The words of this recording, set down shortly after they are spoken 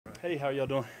Hey, how y'all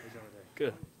doing?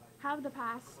 Good. How have the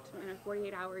past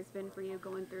 48 hours been for you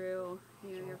going through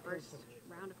your first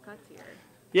round of cuts here?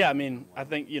 Yeah, I mean, I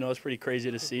think, it's pretty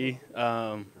crazy to see.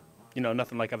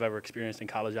 Nothing like I've ever experienced in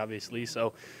college, obviously.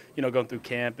 So, going through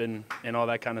camp and all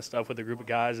that kind of stuff with a group of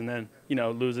guys and then,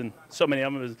 losing so many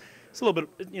of them it's a little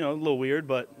bit, a little weird,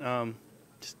 but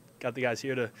just got the guys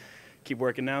here to keep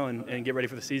working now and get ready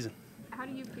for the season. How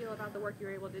do you feel about the work you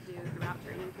were able to do throughout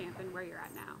training camp and where you're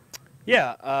at now?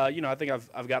 Yeah, I think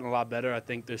I've gotten a lot better. I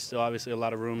think there's still obviously a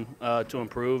lot of room to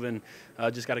improve, and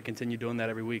just got to continue doing that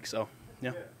every week. So,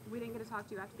 yeah. We didn't get to talk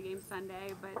to you after the game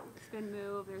Sunday, but spin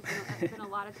move. There's been a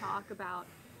lot of talk about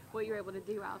what you're able to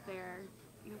do out there.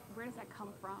 Where does that come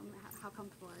from? How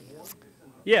comfortable are you?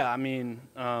 Yeah, I mean,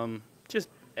 just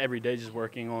every day just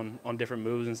working on different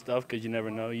moves and stuff because you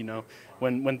never know,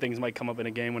 when things might come up in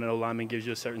a game when an O-lineman gives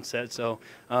you a certain set. So,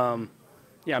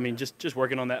 yeah, I mean, just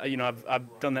working on that.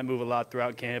 I've done that move a lot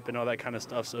throughout camp and all that kind of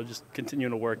stuff. So just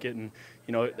continuing to work it, and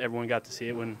everyone got to see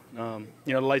it when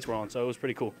the lights were on. So it was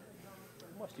pretty cool.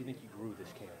 How much do you think you grew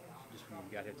this camp, just from when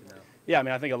you got here to now? Yeah, I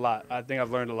mean, I think a lot. I think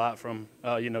I've learned a lot from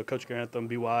Coach Grantham,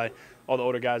 BY, all the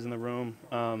older guys in the room.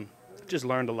 Just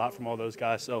learned a lot from all those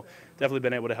guys. So definitely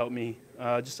been able to help me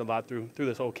just a lot through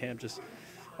this whole camp, just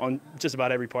on just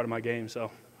about every part of my game.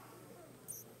 So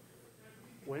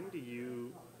when do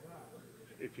you,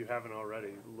 if you haven't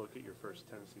already, look at your first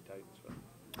Tennessee Titans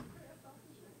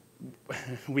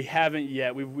film? We haven't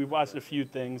yet. We've watched a few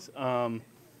things. I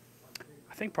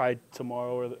think probably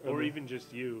tomorrow or even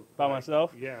just you by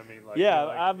myself. Yeah, I mean,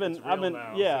 I've been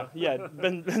now,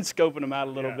 been scoping them out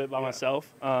a little bit by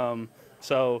myself.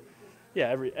 So yeah,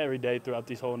 every day throughout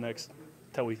these whole next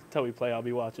till we play, I'll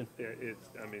be watching. Yeah,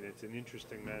 it's an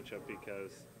interesting matchup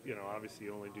because obviously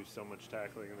you only do so much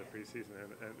tackling in the preseason,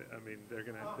 and I mean they're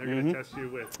gonna test you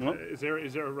with. Is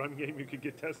there a run game you could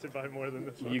get tested by more than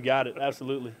this one? You got it,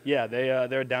 absolutely. Yeah,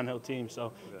 they're a downhill team,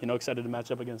 so excited to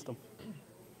match up against them.